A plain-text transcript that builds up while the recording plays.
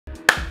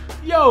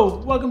Yo,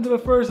 welcome to the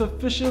first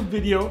official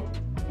video,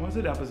 what's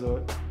it,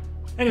 episode?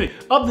 Anyway,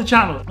 of the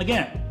channel.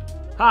 Again,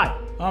 hi,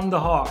 I'm the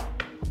Har.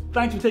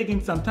 Thanks for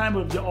taking some time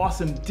out of your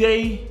awesome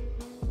day,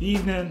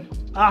 evening,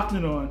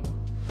 afternoon,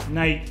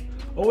 night,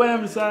 or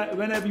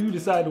whenever you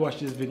decide to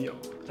watch this video.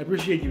 I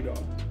appreciate you, dog.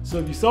 So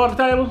if you saw the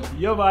title,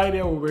 you have an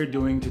idea what we're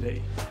doing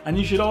today. And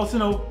you should also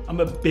know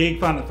I'm a big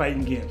fan of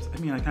fighting games. I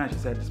mean, I kind of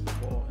said this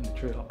before in the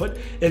trailer, but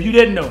if you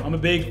didn't know, I'm a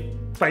big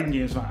fighting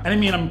games fan. And I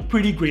mean, I'm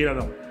pretty great at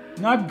them.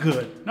 Not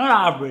good, not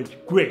average,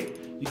 great.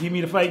 You give me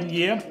the fighting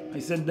game, I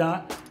sit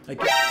down,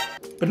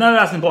 but none of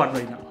that's important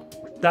right now.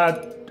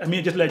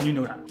 Just letting you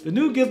know that. The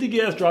new Guilty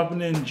Gear is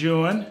dropping in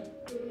June.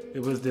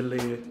 It was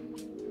delayed.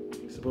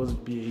 It's supposed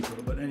to be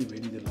April, but anyway,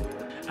 they delayed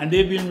it. And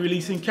they've been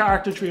releasing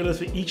character trailers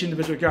for each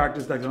individual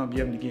characters that's gonna be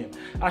in the game.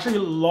 Actually,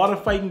 a lot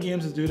of fighting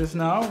games do this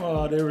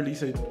now. They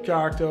release a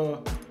character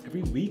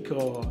every week,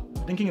 or I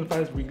think King of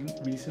Fighters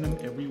releasing them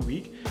every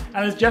week.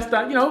 And it's just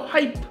that,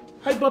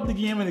 hype up the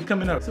game when it's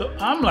coming out. So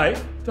I'm like,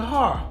 the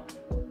Har,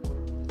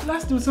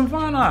 let's do some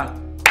fan art.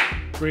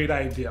 Great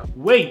idea.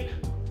 Wait,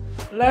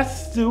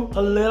 let's do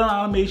a little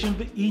animation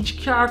for each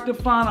character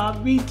fan art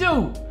we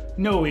do.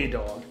 No way,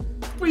 dog.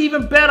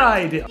 Even better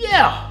idea.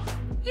 Yeah,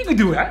 you can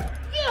do that.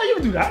 Yeah, you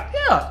can do that.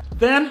 Yeah.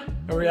 Then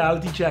a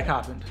reality check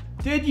happened.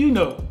 Did you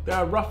know there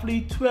are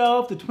roughly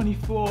 12 to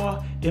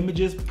 24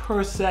 images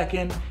per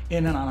second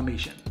in an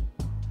animation?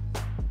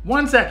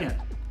 1 second,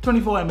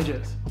 24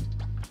 images.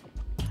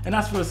 And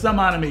that's for some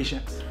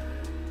animations.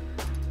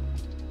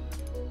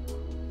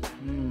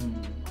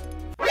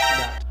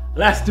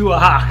 Let's do a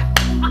hack.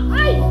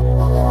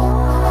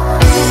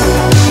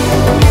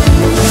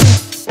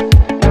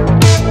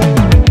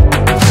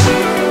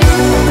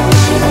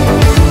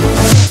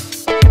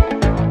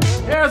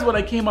 Here's what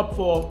I came up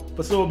for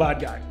Sol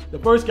Badguy, the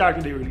first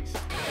character they released.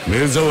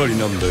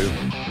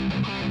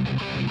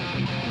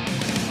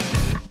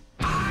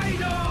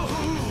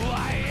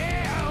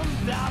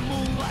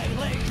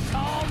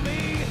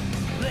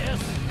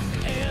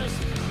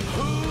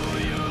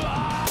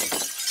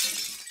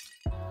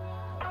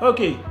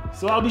 Okay,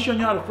 so I'll be showing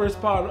you how the first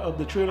part of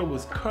the trailer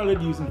was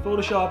colored using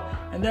Photoshop,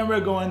 and then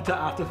we're going to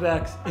After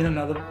Effects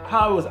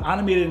how it was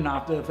animated in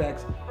After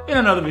Effects in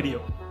another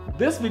video.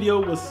 This video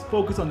was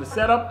focused on the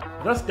setup,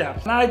 the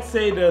steps, and I'd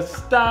say the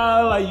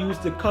style I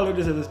used to color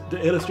this is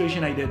the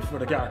illustration I did for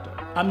the character.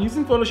 I'm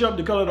using Photoshop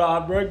to color the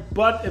artwork,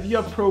 but if you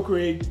have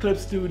Procreate, Clip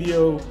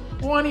Studio,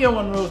 or any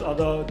one of those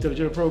other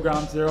digital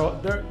programs, they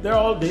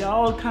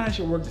all kind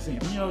of work the same.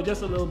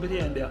 Just a little bit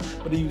here and there,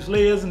 but they use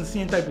layers and the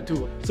same type of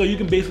tool. So you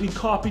can basically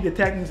copy the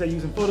techniques I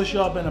use in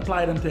Photoshop and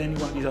apply them to any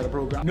one of these other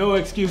programs. No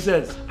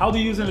excuses. I'll be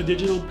using a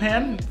digital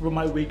pen for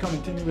my Wacom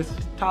Continuous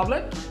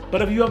tablet,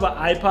 but if you have an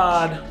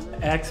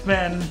iPad, X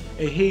Pen,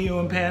 a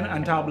Heyoon pen,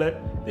 and tablet,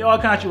 they all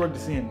kind of work the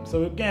same.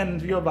 So again,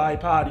 if you have an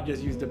iPad, you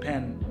just use the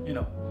pen,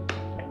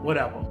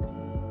 whatever.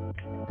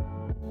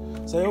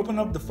 So I open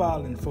up the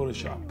file in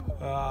Photoshop.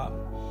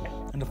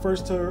 And the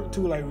first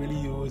tool I really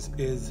use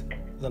is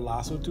the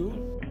lasso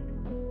tool.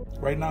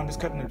 Right now I'm just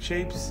cutting up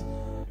shapes,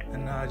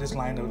 and I just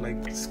lined out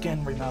like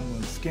skin. Right now I'm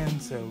doing skin,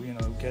 so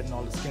getting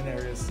all the skin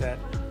areas set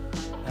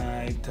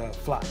to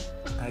flat.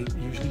 I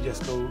usually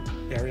just go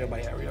area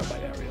by area by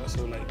area,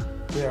 so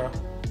like hair,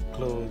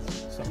 clothes,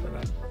 stuff like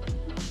that.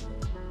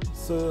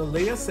 So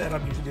layer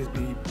setup usually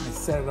I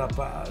set it up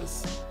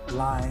as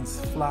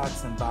lines,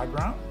 flats, and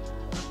background.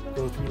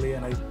 Go through layer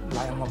and I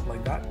line them up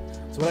like that.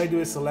 So what I do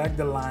is select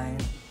the line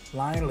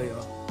layer.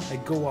 I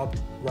go up,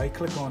 right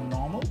click on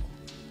normal,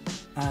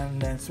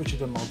 and then switch it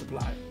to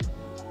multiply.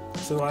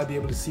 So I'll be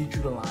able to see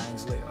through the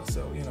lines layer.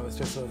 So it's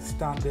just a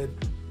standard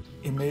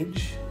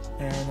image,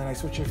 and then I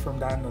switch it from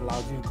that, and it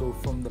allows you to go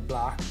from the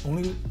black,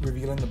 only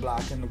revealing the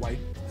black and the white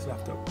is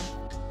left out.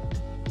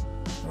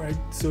 Alright,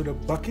 so the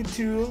bucket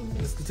tool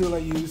is the tool I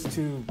use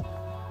to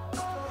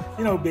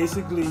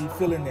basically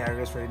fill in the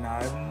areas right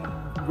now.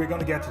 We're going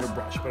to get to the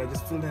brush, but I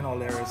just filled in all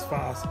the areas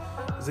fast.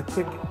 It's a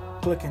quick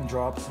click and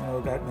drop.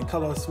 Got my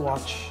color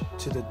swatch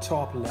to the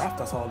top left.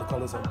 That's all the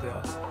colors up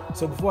there.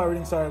 So before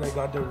everything started, I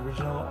got the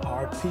original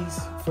art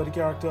piece for the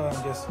character and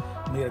just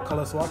made a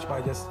color swatch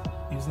by just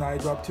using the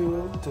eyedrop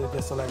tool to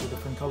just select the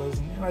different colors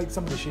and like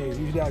some of the shades.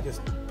 Usually I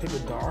just pick a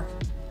dark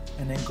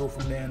and then go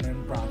from there and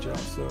then branch it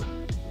off. So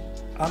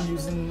I'm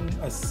using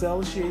a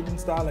cell shading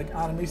style, like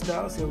anime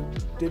style, so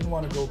didn't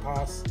want to go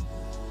past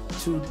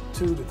two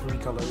to three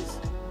colors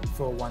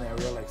for one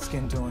area, like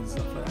skin tones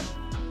and stuff like that.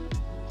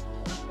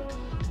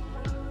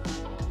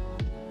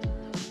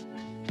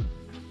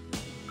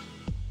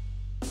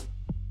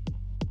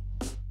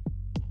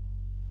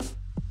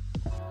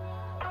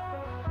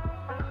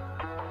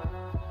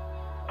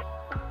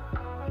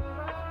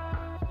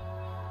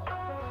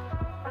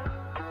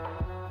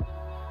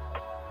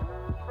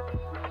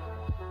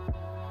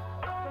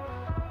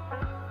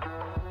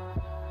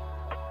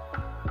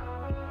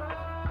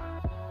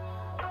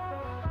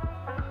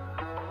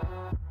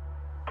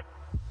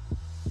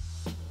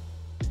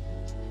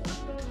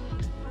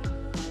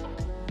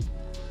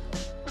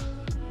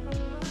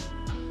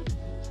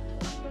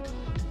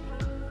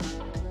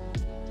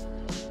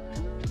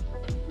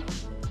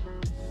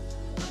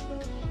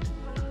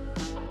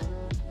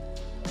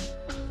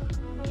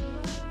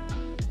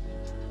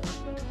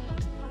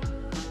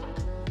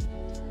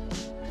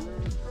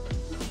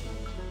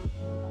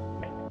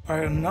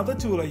 Alright, another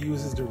tool I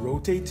use is the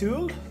rotate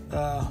tool.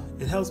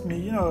 It helps me,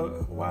 you know,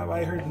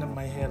 why hurting in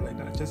my head like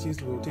that? Just use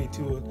the rotate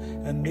tool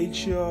and make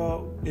sure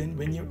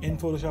when you're in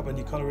Photoshop and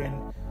you color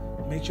in,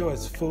 make sure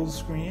it's full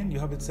screen. You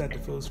have it set to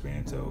full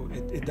screen, so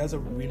it does a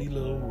really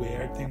little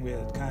weird thing where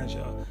it kind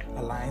of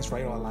aligns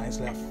right or aligns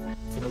left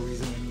for no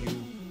reason when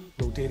you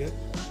rotate it.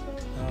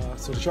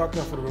 So the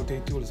shortcut for the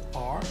rotate tool is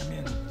R. I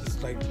mean,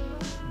 just like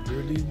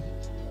really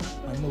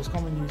my most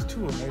common used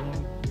tool. I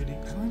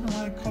don't know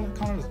why I call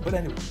it this, but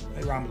anyway,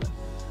 I ramble.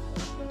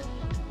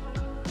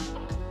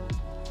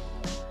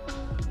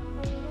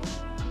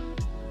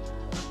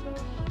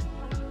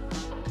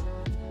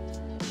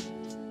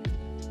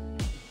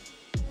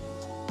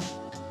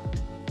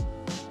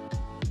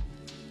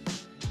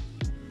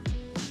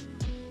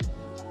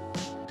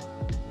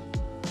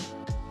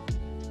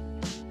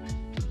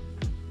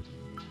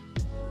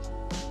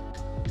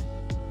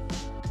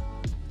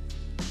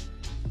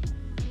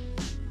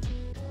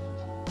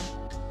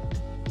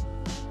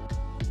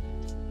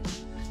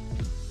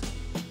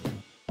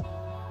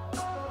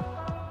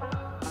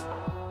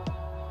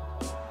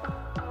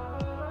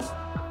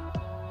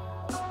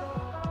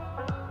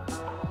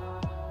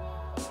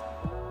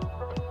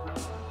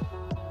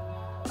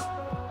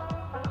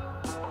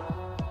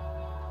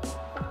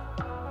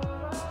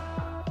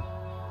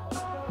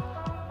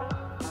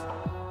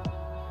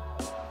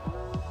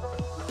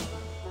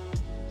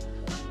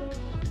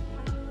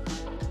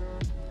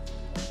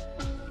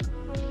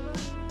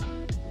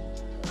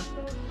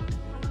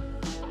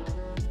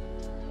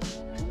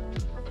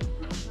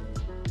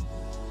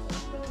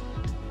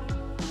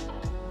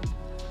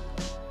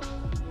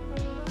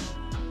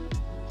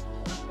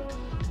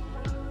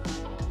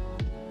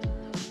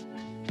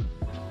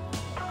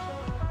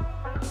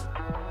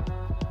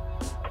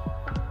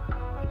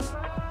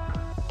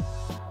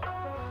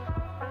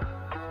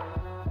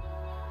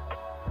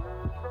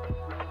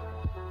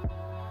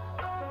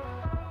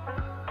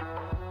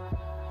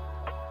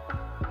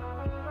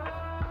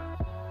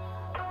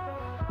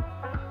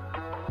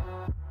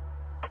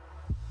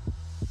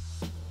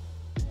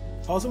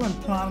 Also, when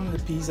planning the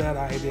piece, I had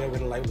an idea where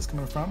the light was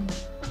coming from.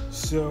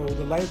 So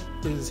the light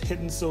is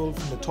hitting Sol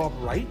from the top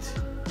right.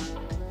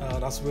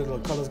 That's where the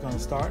color is going to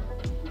start,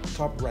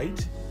 top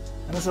right.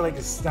 And that's like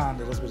a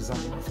standard, that's where the sun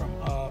is coming from.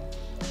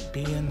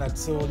 Being that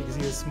Sol, you can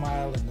see his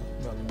smile and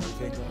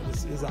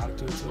his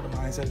attitude, so the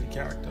mindset of the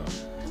character.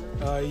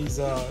 He's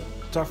a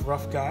tough,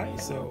 rough guy.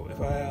 So if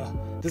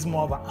this is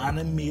more of an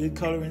animated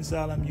coloring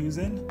style I'm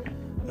using.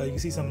 You can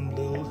see some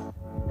little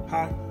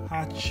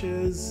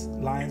hatches,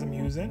 lines I'm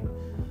using.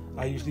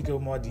 I usually go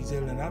more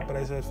detailed than that, but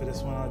I said for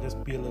this one I'll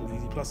just be a little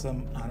easy, plus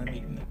I'm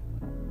animating it.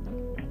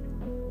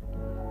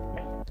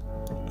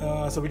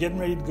 So we're getting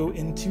ready to go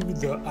into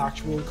the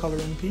actual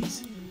coloring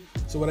piece.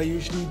 So what I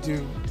usually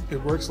do,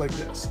 it works like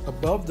this.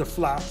 Above the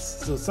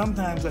flats, so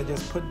sometimes I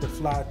just put the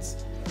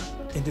flats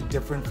into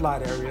different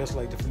flat areas,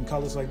 like different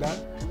colors like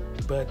that.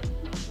 But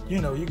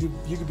you know, you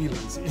could be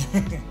lazy.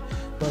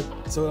 But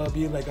so it'll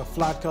be like a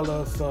flat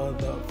color for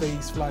the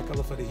face, flat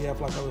color for the hair,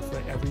 flat color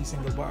for every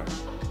single part.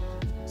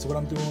 So what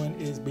I'm doing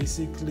is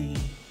basically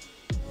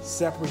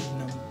separating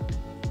them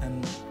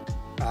and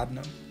adding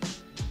them.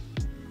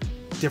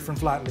 Different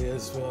flat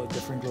layers for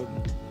different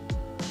clothing.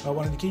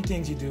 One of the key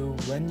things you do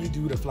when you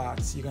do the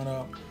flats, you're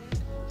gonna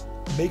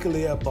make a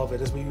layer above it.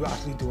 That's where you're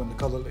actually doing the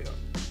color layer.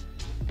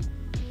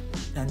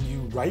 And you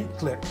right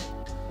click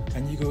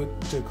and you go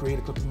to create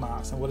a clipping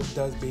mask. And what it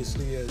does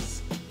basically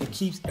is it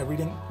keeps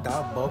everything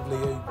that above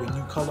layer when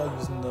you color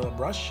using the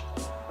brush.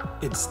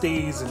 It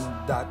stays in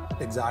that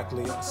exact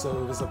layer.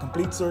 So if it's a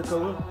complete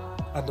circle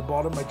at the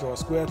bottom, I draw a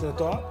square to the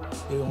top,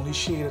 it only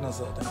shade in a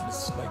certain.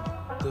 It's like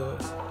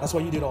that's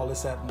why you did all this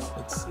setting up.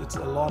 It's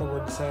a lot of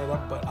work to set it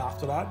up, but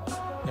after that,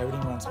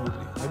 everything runs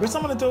smoothly. I wish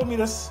someone had told me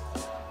this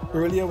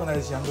earlier when I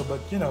was younger, but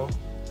you know,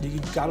 you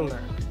gotta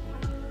learn.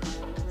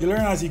 You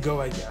learn as you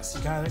go, I guess.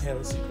 You kind of have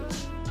the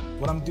secrets.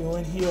 What I'm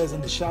doing here is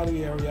in the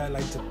shadowy area, I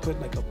like to put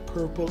like a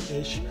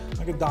purple-ish,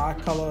 like a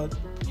dark color,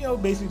 you know,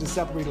 basically to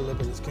separate a little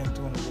bit of the skin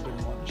tone a little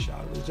bit more in the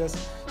shadow.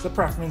 It's a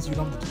preference, you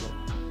don't have to do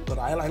it. But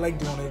I like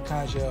doing it,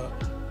 kind of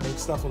make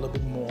stuff a little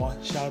bit more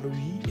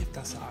shadowy, if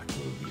that's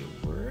actually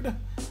a word.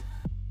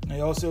 I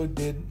also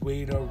did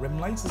where the rim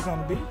lights is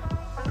gonna be.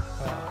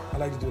 I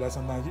like to do that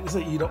sometimes. It's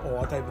an either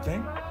or type of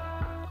thing.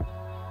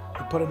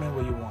 You put them in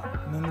where you want.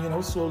 And then, you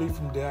know, slowly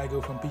from there I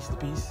go from piece to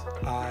piece.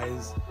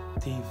 Eyes,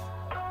 teeth,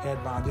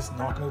 headband, just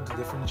knocking out the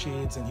different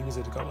shades and hues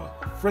of the color.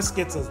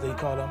 Friskets, as they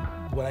call them,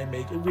 what I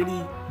make, it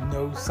really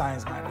no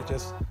science behind it.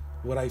 Just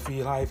what I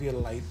feel, how I feel the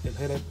light, it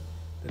hit it,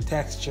 the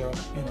texture,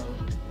 you know.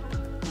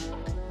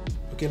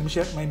 Okay, let me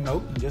shut my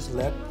mouth and just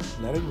let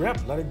it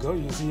rip, let it go.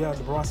 You see the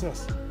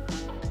process.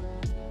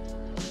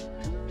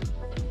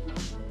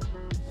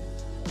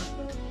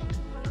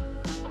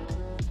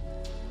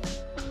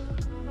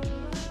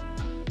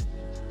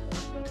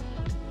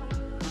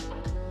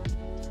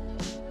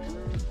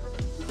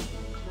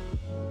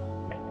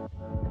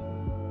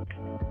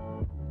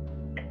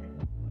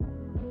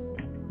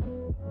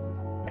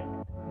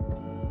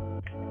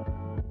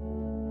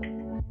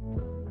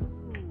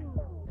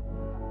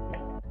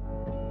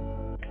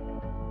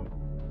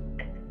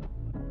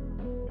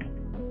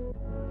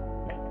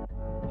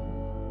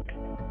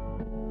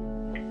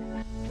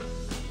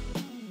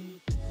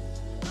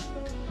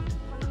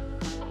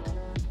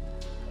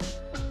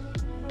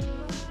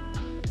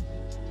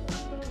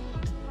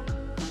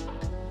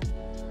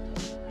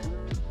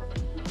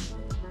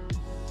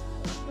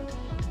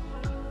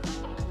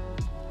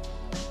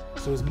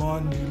 So it's more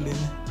noodling,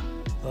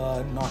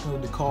 knocking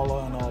out the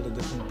collar and all the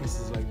different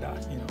pieces like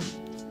that, you know.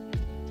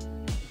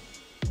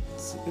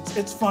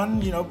 It's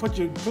fun, you know. Put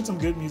some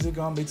good music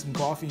on, make some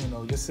coffee, you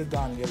know. Just sit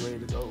down and get ready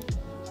to go.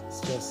 It's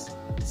just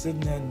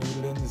sitting there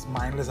noodling. It's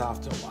mindless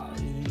after a while.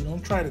 You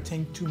don't try to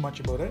think too much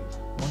about it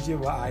once you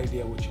have an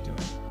idea what you're doing.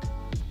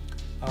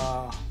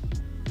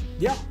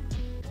 Yeah,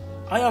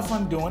 I have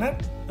fun doing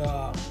it.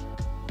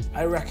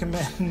 I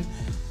recommend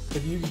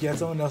if you can get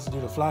someone else to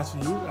do the flats for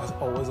you, that's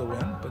always a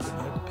win. But then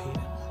you have to pay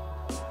them.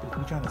 But if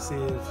you're trying to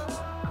save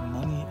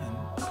money and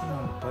pay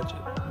on the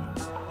budget,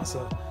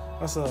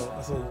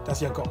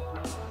 that's your goal.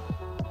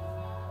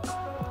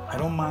 I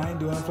don't mind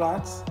doing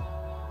flats.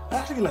 I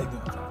actually like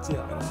doing flats.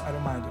 Yeah, I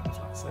don't mind doing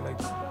flats. I like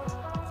doing flats.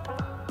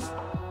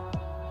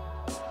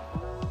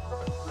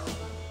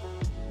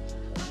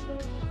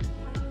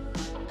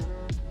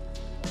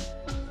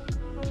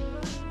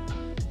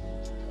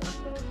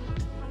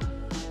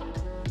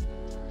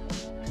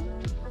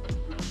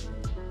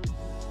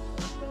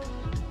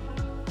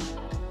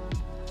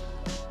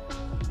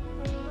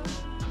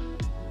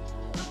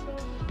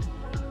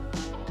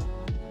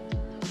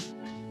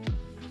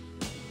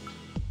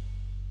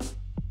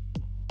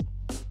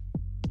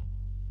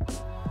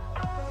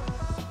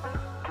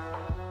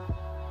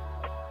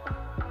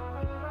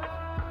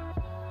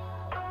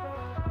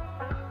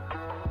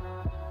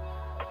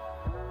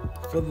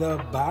 For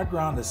the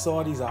background, the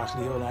sorties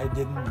actually, I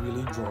didn't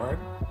really draw it.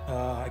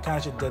 I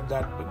kind of did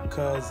that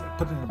because I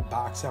put it in the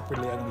back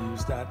separately. I'm going to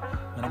use that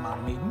when I'm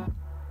animating.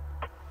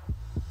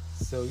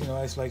 So, you know,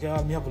 it's like,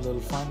 let me have a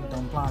little fun.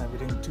 Don't plan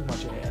everything too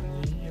much ahead.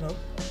 And, you know,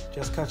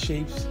 just cut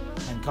shapes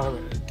and color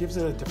it. It gives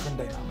it a different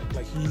dynamic.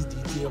 Like he's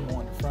detailed more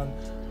on the front,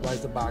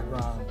 whilst the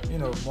background, you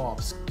know, more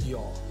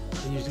obscure.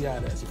 They usually are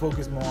this. You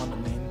focus more on the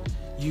main.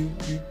 You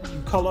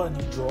color and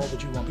you draw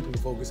what you want people to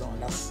focus on.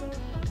 That's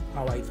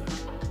how I think.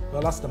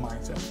 Well, that's the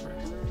mindset for it.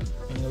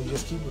 And, you know, you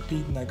just keep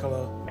repeating that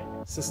color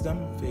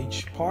system for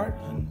each part.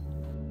 And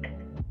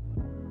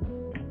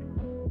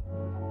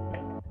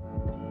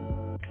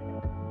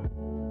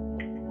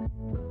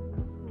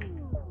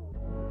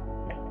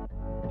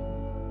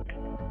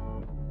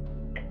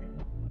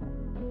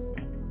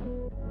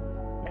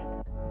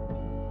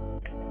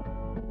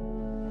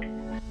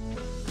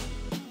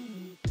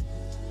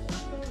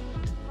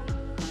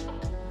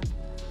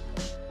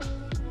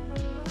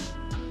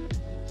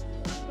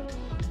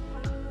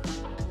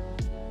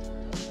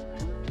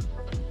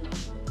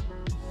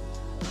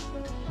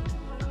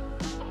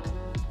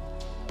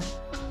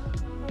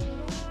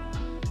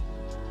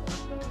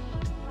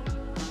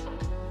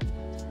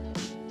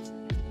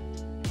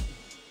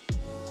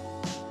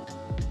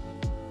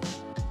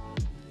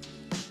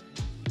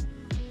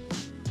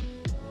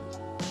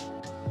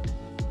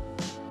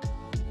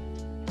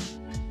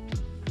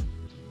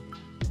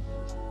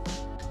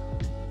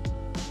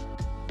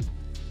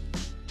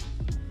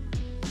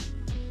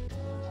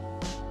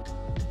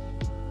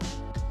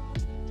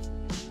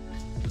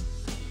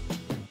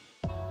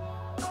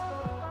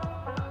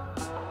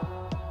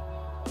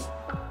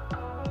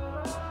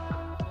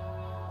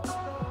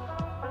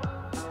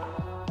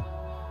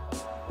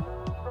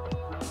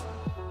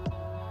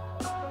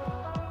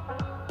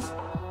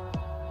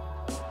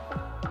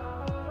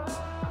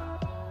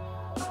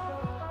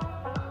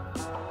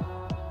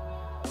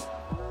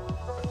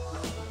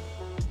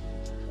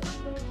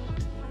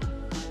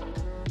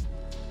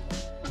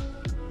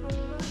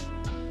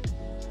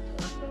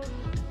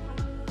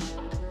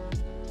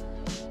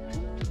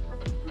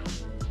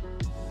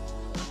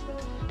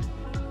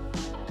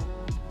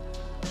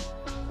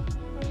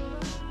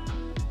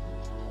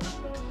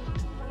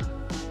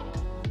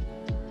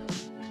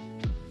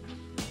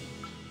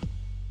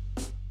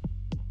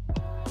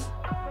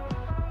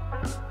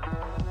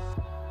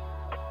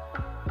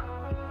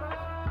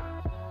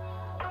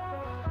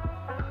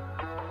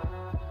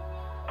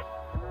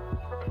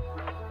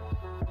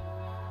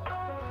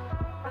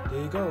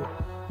there you go.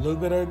 A little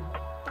bit of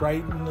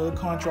bright and a little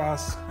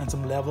contrast and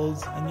some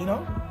levels, and you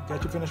know,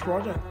 get your finished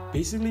project.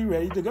 Basically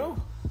ready to go.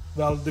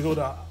 Well, to go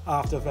to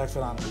After Effects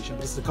for animation,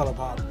 but it's the color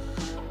part.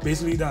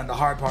 Basically done. The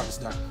hard part is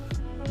done.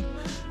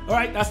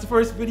 Alright, that's the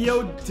first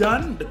video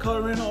done. The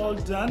coloring all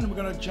done. We're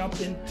gonna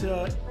jump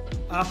into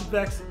After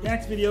Effects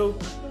next video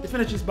to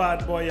finish this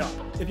bad boy up.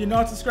 If you're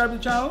not subscribed to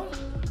the channel,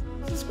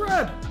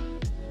 subscribe.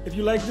 If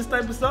you like this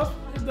type of stuff,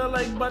 hit that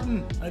like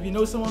button. And if you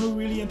know someone who's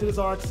really into this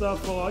art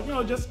stuff, or you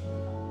know, just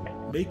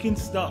making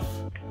stuff,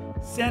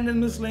 send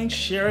them this link,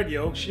 share it,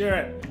 yo, share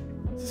it.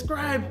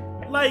 Subscribe,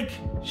 like,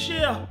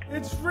 share,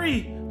 it's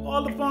free.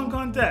 All the fun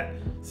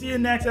content. See you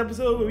next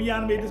episode where we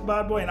animate this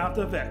bad boy in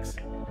After Effects.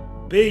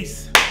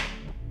 Peace.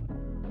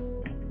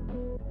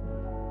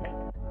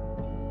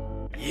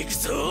 行く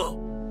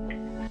ぞ